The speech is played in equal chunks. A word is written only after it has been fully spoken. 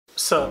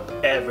What's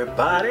up,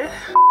 everybody?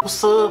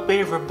 What's up,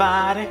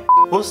 everybody?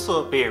 What's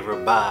up,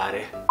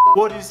 everybody?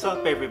 What is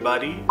up,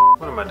 everybody?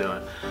 What am I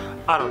doing?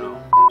 I don't know.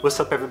 What's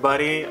up,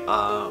 everybody?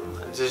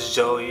 This is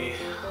Joey.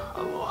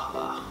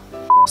 Aloha.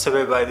 What's up,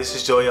 everybody? This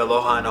is Joey.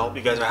 Aloha, and I hope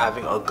you guys are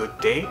having a good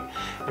day.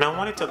 And I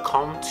wanted to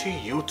come to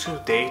you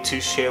today to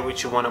share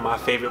with you one of my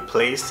favorite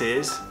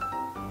places.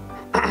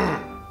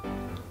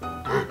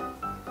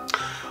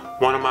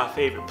 One of my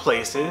favorite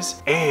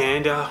places,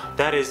 and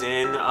that is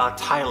in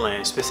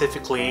Thailand,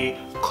 specifically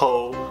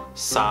Koh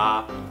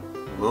Samui.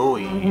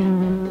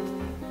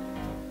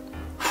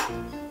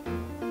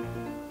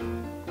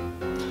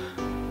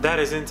 That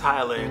is in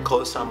Thailand,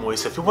 Koh Samui.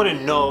 So if you want to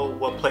know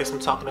what place I'm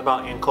talking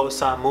about in Koh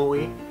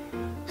Samui,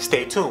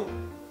 stay tuned.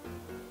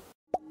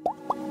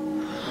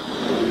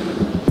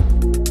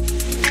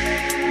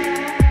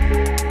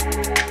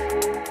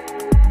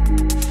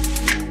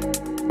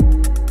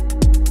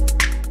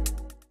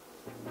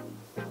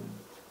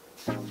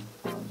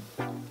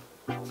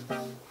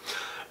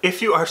 If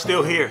you are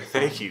still here,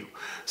 thank you.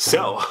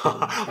 So,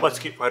 let's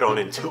get right on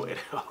into it.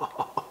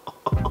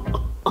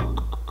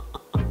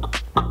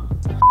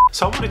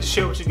 So I wanted to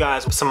share with you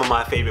guys some of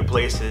my favorite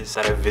places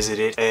that I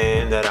visited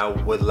and that I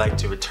would like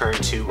to return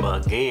to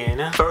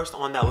again. First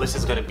on that list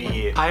is going to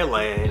be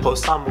Thailand, Koh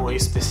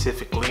Samui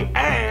specifically,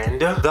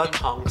 and the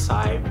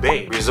Tongsai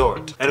Bay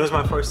Resort. And it was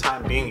my first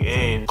time being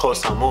in Koh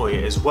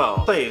Samui as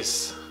well.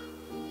 Place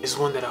is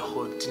one that I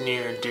hold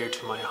near and dear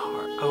to my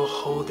heart. I will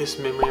hold this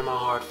memory in my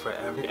heart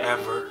forever and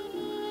ever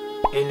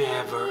and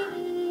ever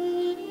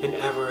and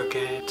ever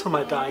again. Till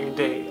my dying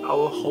day, I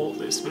will hold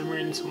this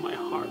memory into my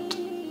heart.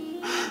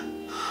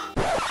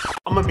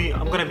 I'm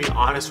gonna be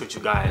honest with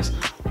you guys.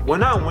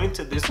 When I went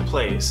to this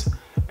place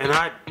and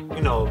I,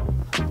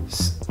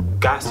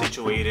 got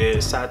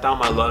situated, sat down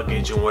my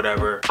luggage and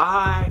whatever,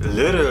 I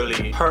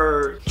literally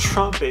heard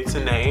trumpets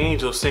and the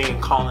angels singing,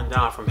 calling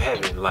down from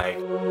heaven. Like,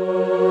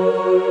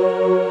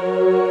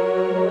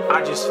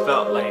 I just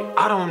felt like,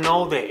 I don't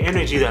know, the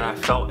energy that I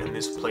felt in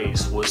this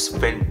place was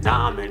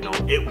phenomenal.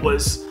 It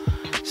was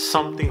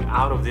something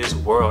out of this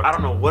world. I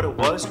don't know what it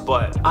was,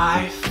 but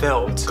I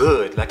felt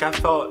good. Like, I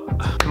felt,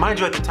 mind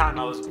you, at the time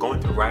I was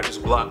going through writer's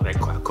block. Like,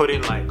 I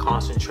couldn't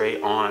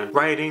concentrate on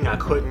writing. I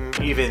couldn't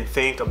even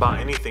think about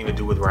anything to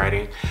do with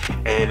writing.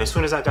 And as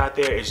soon as I got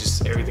there,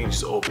 everything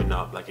just opened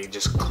up. Like, it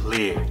just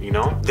cleared, you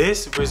know?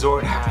 This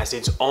resort has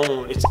its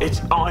own,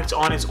 it's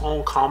on its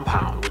own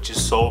compound, which is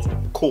so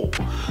cool.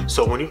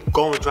 So when you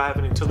go and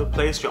driving into the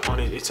place,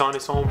 it's on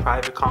its own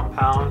private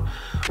compound,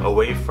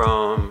 away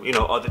from,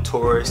 other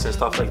tourists and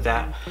stuff like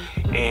that.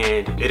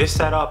 And it is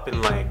set up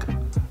in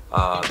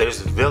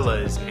there's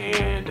villas,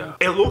 and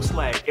it looks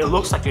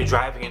like you're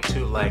driving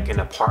into like an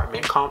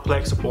apartment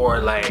complex or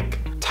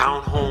like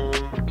townhome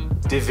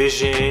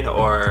division,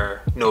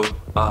 or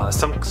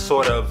some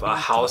sort of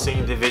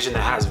housing division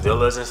that has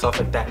villas and stuff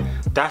like that.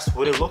 That's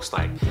what it looks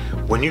like.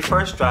 When you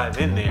first drive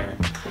in there,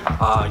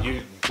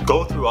 you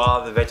go through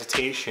all the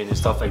vegetation and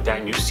stuff like that,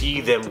 and you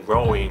see them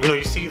growing.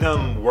 You see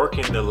them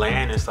working the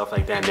land and stuff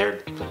like that,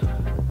 and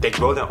they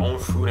grow their own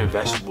fruit and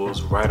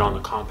vegetables right on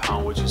the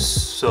compound, which is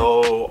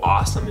so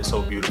awesome and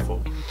so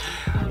beautiful.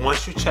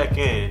 Once you check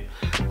in,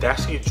 they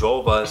actually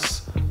drove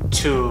us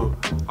to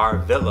our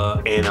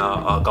villa in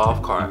a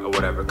golf cart or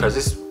whatever, because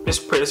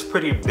it's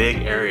pretty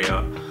big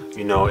area.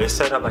 It's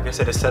set up, like I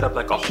said, it's set up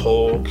like a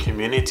whole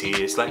community.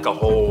 It's like a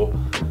whole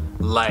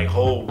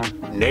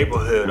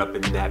neighborhood up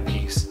in that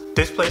piece.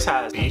 This place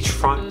has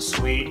beachfront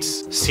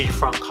suites,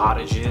 seafront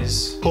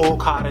cottages, pool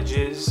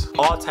cottages,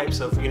 all types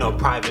of,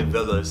 private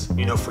villas,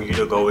 for you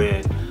to go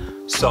in.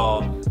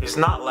 So it's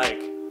not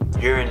like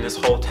you're in this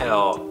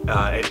hotel,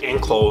 an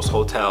enclosed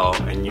hotel,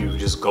 and you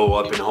just go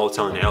up in the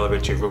hotel in the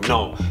elevator room.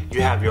 No,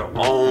 you have your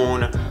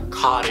own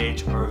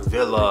cottage or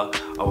villa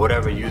or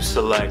whatever you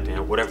select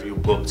and whatever you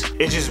booked.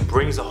 It just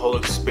brings the whole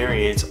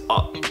experience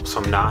up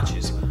some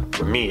notches.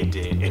 For me, it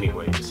did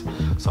anyways.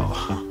 So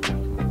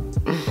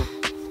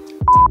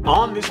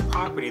on this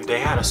property, they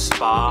had a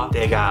spa.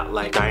 They got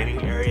like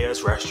dining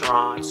areas,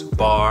 restaurants,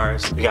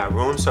 bars. You got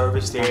room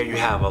service there. You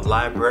have a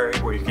library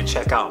where you can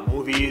check out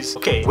movies.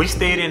 Okay, we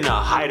stayed in a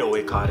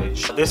hideaway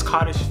cottage. This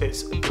cottage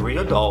fits 3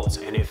 adults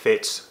and it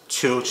fits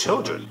 2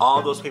 children.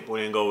 All those people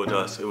didn't go with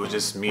us. It was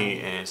just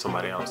me and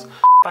somebody else.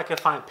 If I can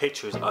find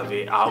pictures of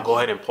it, I'll go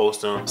ahead and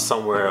post them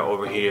somewhere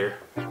over here.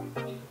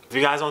 If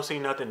you guys don't see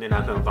nothing, then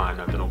I couldn't find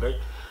nothing, okay?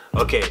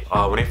 Okay,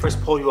 when they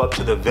first pull you up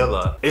to the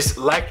villa, it's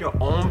like your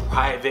own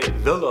private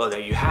villa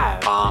that you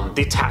have,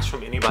 detached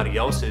from anybody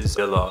else's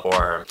villa,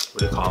 or what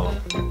do you call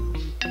them?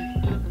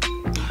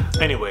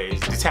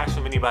 Anyways, detached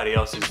from anybody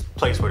else's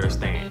place where they're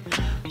staying.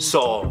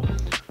 So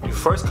you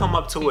first come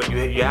up to it,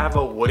 you have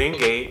a wooden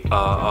gate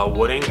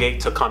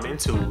to come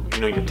into,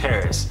 your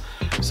terrace.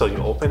 So you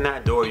open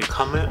that door, you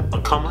come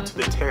onto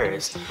the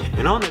terrace,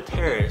 and on the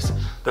terrace,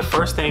 the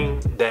first thing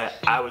that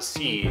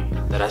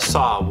I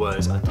saw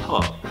was a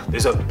tub.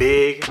 There's a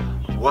big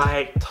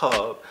white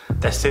tub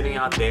that's sitting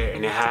out there,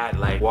 and it had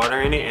like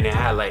water in it, and it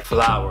had like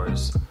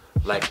flowers,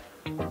 like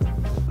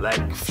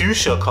like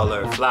fuchsia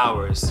color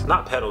flowers,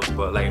 not petals,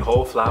 but like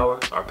whole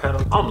flowers or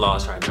petals. I'm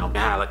lost right now. It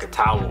had like a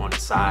towel on the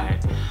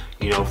side,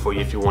 you know, for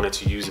if you wanted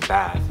to use a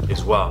bath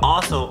as well.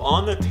 Also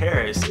on the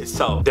terrace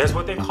itself, there's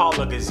what they call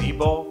a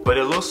gazebo, but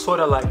it looks sort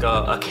of like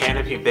a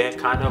canopy bed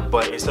kind of,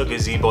 but it's a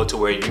gazebo to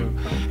where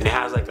and it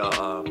has like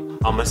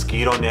a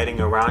mosquito netting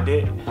around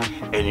it,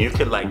 and you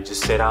could like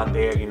just sit out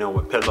there, you know,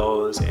 with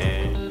pillows,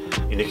 and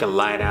you can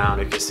lie down,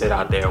 you can sit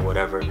out there or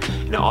whatever.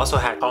 And it also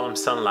had, call them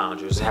sun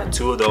loungers. It had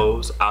 2 of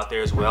those out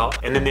there as well.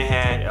 And then they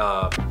had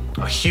a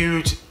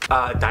huge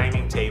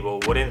dining table,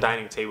 wooden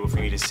dining table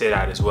for you to sit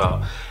at as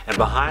well. And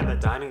behind the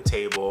dining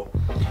table,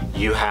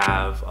 you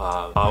have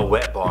a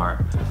wet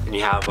bar, and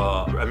you have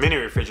a mini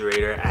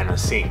refrigerator and a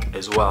sink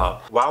as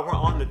well. While we're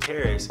on the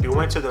terrace, if you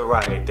went to the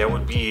right, there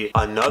would be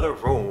another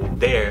room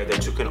there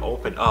that you can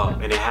open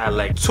up, and it had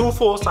like 2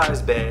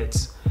 full-size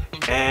beds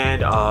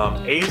and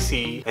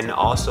AC, and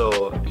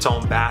also its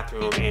own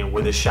bathroom, and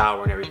with a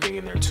shower and everything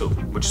in there too,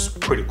 which is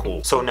pretty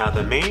cool. So now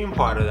the main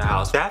part of the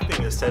house, that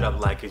thing is set up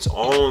like its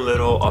own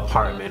little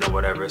apartment or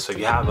whatever. So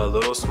you have a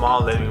little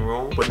small living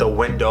room with a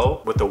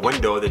window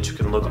that you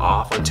can look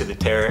off onto the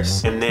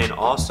terrace, and then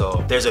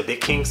also there's a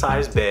big king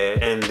size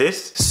bed. And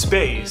this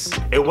space,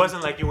 it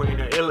wasn't like you were in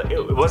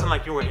it wasn't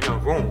like you were in a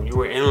room. You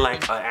were in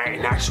like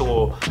an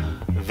actual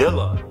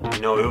villa. You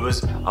know, it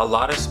was a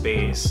lot of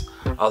space.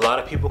 A lot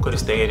of people could have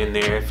stayed in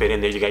there, fit in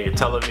there. You got your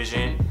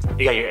television,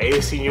 you got your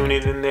AC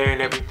unit in there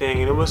and everything,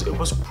 and it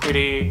was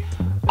pretty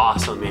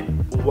awesome.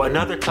 And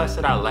another touch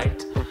that I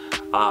liked,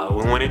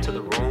 we went into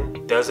the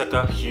room, there's like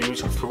a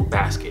huge fruit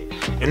basket,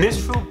 and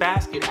this fruit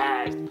basket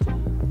had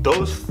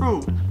those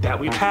fruit that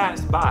we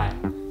passed by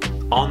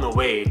on the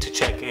way to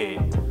check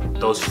in.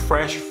 Those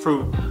fresh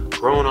fruit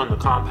grown on the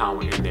compound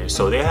were in there.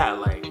 So they had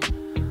like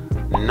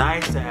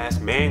nice ass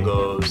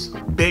mangoes,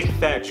 big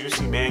fat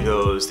juicy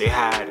mangoes. They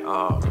had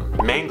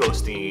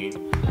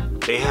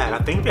mangosteen. They had, I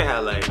think they had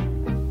like,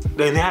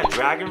 then they had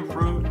dragon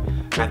fruit,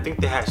 and I think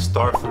they had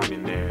star fruit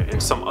in there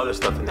and some other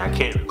stuff in there. I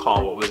can't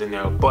recall what was in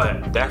there,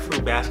 but that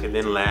fruit basket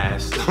didn't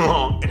last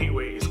long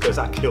anyways because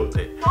I killed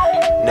it.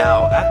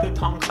 Now at the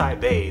Tongsai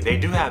Bay, they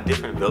do have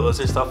different villas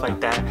and stuff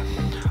like that.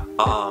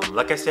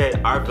 Like I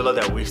said, our villa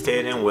that we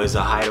stayed in was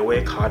a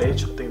hideaway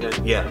cottage. I think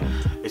that, yeah,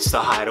 it's the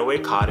hideaway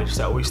cottage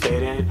that we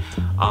stayed in.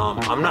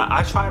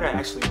 I try to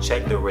actually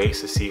check the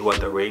rates to see what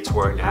the rates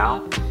were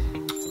now.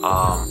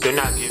 They're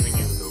not giving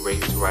you the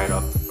rates right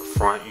up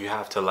front. You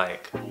have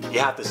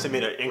to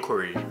submit an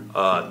inquiry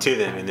to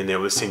them, and then they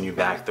will send you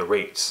back the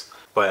rates.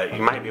 But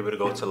you might be able to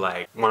go to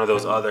like one of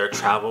those other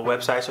travel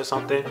websites or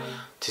something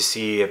to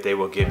see if they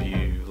will give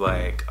you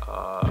like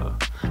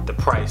the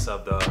price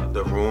of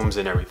the rooms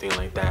and everything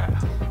like that.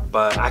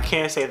 But I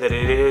can't say that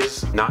it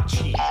is not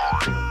cheap,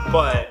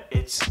 but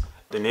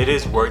it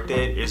is worth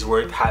it. It's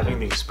worth having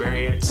the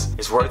experience.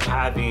 It's worth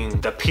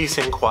having the peace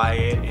and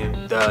quiet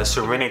and the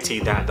serenity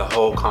that the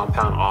whole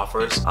compound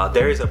offers.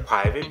 There is a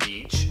private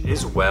beach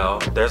as well.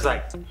 There's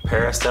like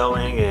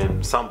parasailing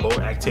and some boat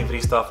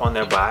activity stuff on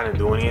there, but I didn't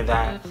do any of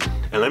that.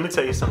 And let me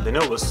tell you something,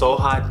 it was so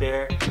hot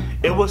there.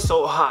 It was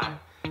so hot.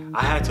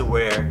 I had to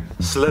wear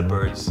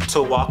slippers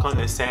to walk on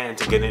the sand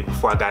to get in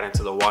before I got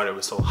into the water. It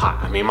was so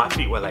hot. I mean, my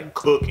feet were like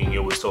cooking.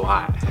 It was so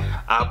hot.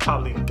 I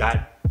probably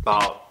got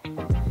about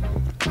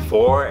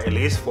at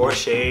least four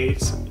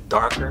shades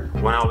darker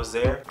when I was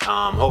there.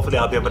 Hopefully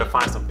I'll be able to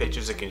find some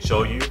pictures I can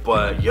show you.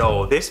 But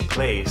yo, this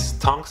place,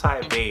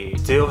 Tongsai Bay,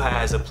 still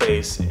has a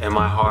place in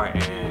my heart,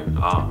 and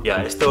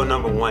yeah, it's still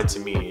 #1 to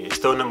me. It's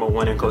still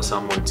 #1 in Koh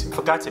Samui to me.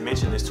 Forgot to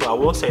mention this too. I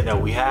will say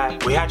that we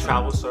had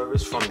travel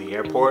service from the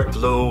airport.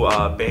 Flew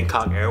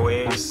Bangkok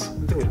Airways.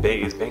 I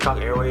think it's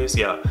Bangkok Airways.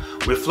 Yeah,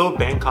 we flew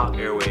Bangkok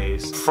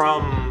Airways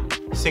from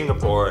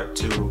Singapore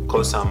to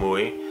Koh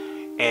Samui.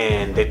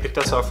 And they picked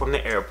us up from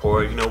the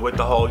airport, you know, with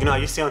the whole, you know,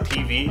 you see on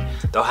TV,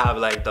 they'll have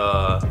like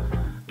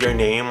your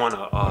name on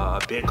a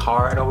big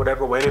card or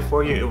whatever waiting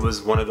for you. It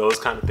was one of those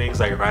kind of things,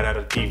 like right out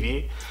of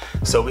TV.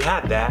 So we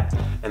had that,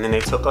 and then they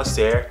took us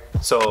there.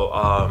 So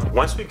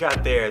once we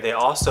got there, they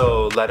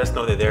also let us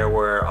know that there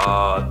were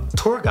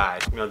tour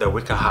guides, you know, that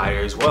we could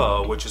hire as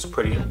well, which is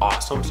pretty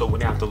awesome. So we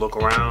didn't have to look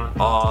around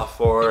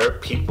for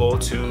people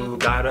to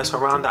guide us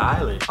around the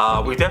island.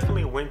 We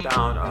definitely went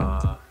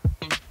down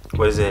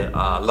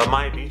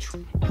Lamai Beach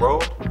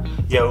Road?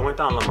 Yeah, we went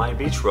down Lamai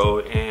Beach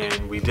Road,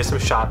 and we did some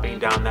shopping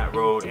down that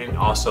road, and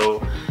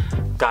also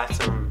got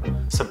some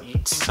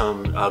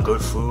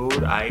good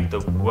food. I ate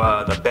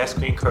the best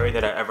green curry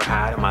that I ever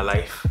had in my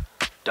life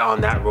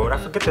down that road. I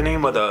forget the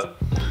name of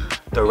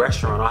the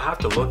restaurant. I'll have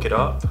to look it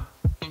up.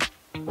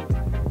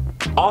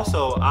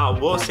 Also, I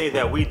will say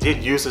that we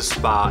did use a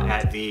spa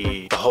at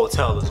the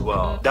hotel as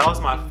well. That was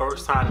my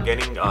first time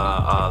getting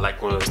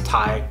like one of those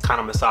Thai kind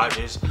of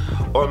massages,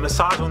 or a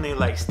massage when they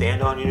like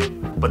stand on you,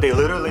 but they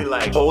literally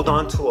like hold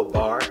on to a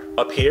bar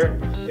up here,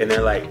 and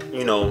they're like,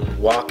 you know,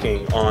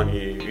 walking on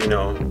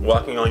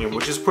you,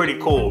 which is pretty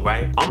cool,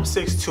 right? I'm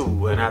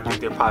 6'2", and I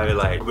think they're probably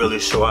like really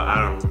short.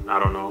 I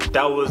don't know.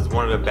 That was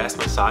one of the best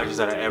massages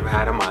that I ever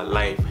had in my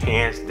life,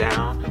 hands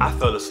down. I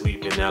fell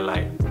asleep in there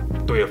like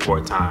 3 or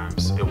 4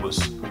 times. It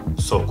was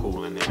so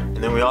cool in there. And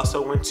then we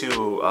also went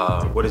to,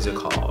 what is it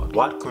called?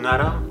 Wat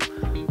Kunara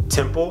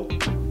Temple.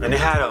 And they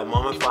had a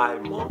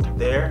mummified monk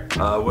there,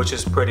 which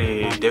is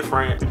pretty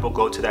different. People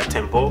go to that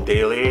temple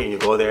daily, and you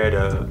go there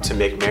to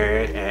make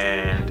merit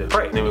and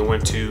pray. And then we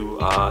went to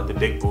the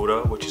Big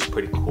Buddha, which is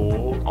pretty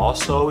cool.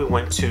 Also, we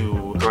went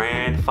to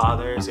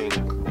grandmother's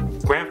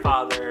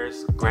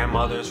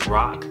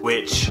rock,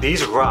 which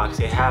these rocks,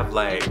 they have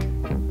like,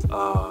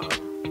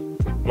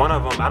 one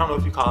of them, I don't know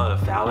if you call it a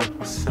phallic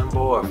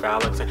symbol or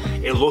phallic.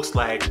 It looks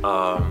like,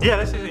 yeah,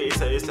 let's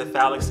say it's a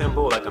phallic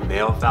symbol, like a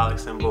male phallic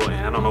symbol,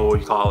 and I don't know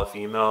what you call a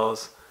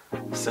female's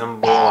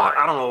symbol.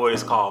 I don't know what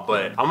it's called,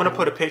 but I'm gonna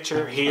put a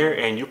picture here,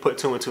 and you put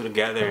 2 and 2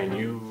 together, and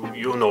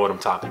you'll know what I'm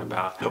talking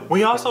about.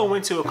 We also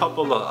went to a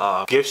couple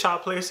of gift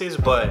shop places,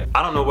 but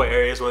I don't know what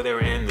areas where they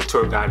were in. The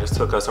tour guide just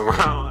took us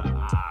around.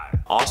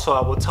 Also,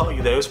 I will tell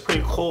you that it was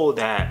pretty cool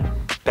that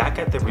back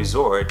at the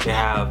resort, they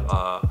have,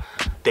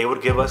 they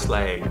would give us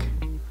like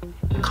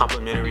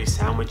complimentary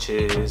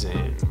sandwiches,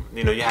 and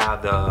you know, you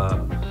have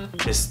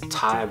this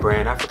Thai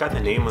brand, I forgot the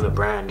name of the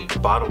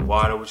brand, bottled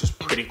water, which is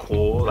pretty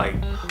cool, like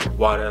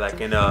water like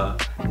in a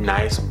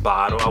nice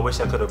bottle. I wish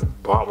I could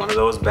have brought one of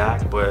those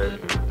back, but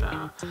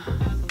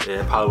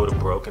it probably would have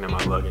broken in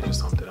my luggage or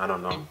something, I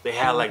don't know. They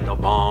had like the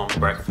bomb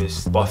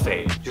breakfast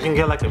buffet. You can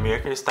get like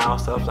American style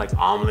stuff like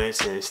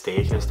omelets and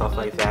steak and stuff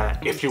like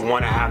that if you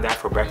want to have that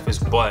for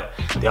breakfast, but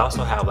they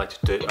also have like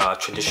the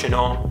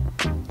traditional,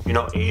 you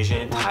know,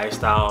 Asian Thai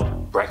style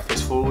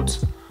breakfast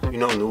foods, you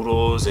know,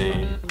 noodles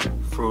and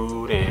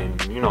fruit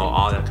and, you know,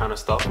 all that kind of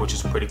stuff, which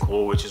is pretty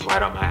cool, which is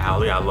right up my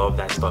alley. I love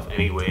that stuff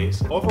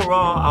anyways.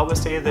 Overall, I would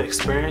say the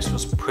experience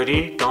was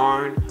pretty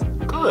darn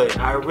good.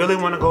 I really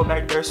want to go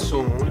back there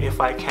soon if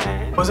I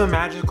can. It was a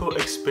magical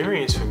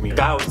experience for me. The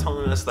guy was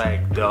telling us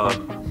like the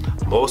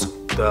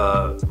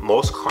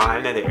most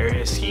crime that the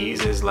area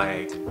sees is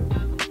like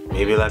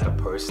maybe like a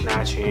purse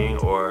snatching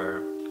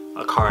or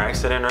a car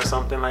accident or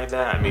something like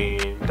that. I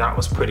mean, that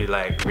was pretty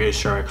like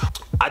reassuring.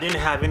 I didn't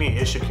have any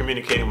issue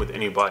communicating with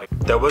anybody.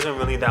 There wasn't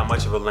really that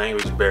much of a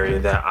language barrier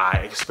that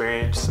I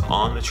experienced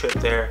on the trip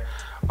there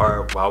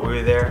or while we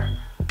were there.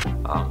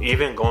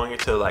 Even going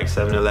into like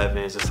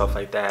 7-Elevens and stuff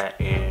like that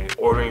and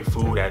ordering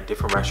food at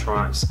different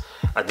restaurants,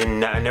 I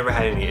never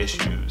had any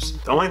issues.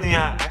 The only thing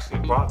I actually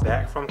brought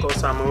back from Koh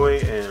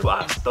Samui, and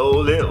I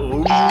stole it.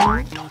 Ooh,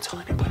 don't tell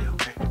anybody,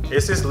 okay?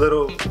 It's this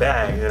little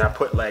bag and I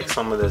put like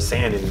some of the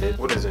sand in it.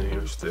 What is in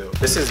here still?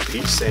 This is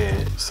beach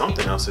sand.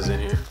 Something else is in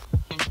here.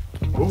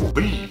 Ooh,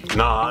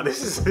 nah,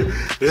 this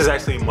is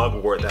actually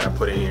mugwort that I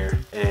put in here,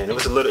 and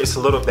it's a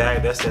little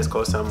bag that says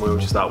Koh Samui,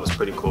 which I thought was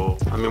pretty cool.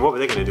 I mean, what were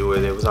they gonna do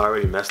with it? It was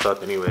already messed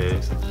up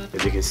anyways.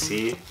 If you can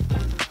see,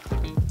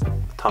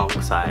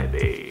 Tongsai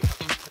Bay.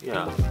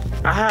 Yeah,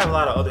 I have a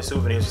lot of other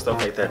souvenirs and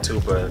stuff like that too,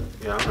 but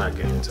yeah, I'm not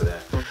getting into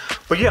that.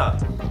 But yeah,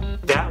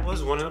 that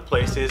was one of the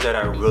places that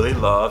I really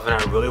love and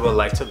I really would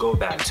like to go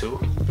back to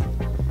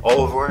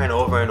over and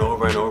over and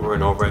over and over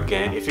and over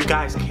again. If you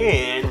guys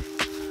can,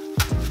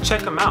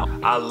 check them out.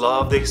 I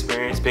love the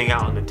experience being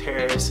out on the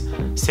terrace,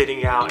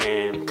 sitting out,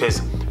 and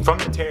because from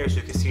the terrace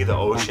you can see the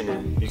ocean,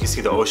 and you can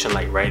see the ocean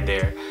like right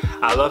there.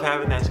 I love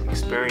having that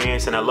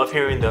experience, and I love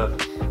hearing the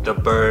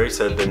birds,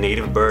 the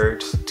native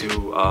birds to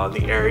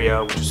the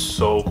area, which is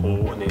so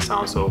cool, and they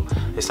sound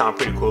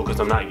pretty cool because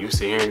I'm not used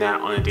to hearing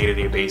that on a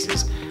day-to-day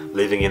basis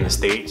living in the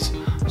States.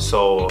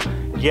 So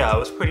yeah, it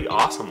was pretty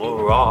awesome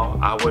overall.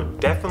 I would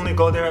definitely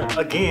go there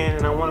again,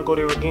 and I want to go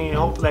there again.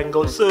 Hopefully I can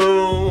go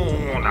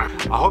soon. I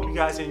hope you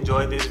guys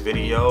enjoyed this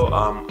video.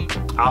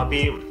 I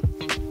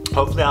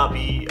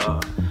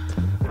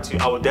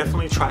will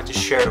definitely try to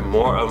share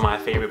more of my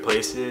favorite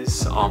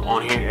places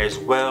on here as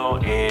well.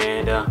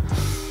 And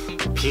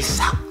peace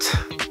out.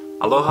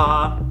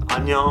 Aloha,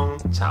 annyeong,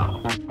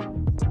 ciao.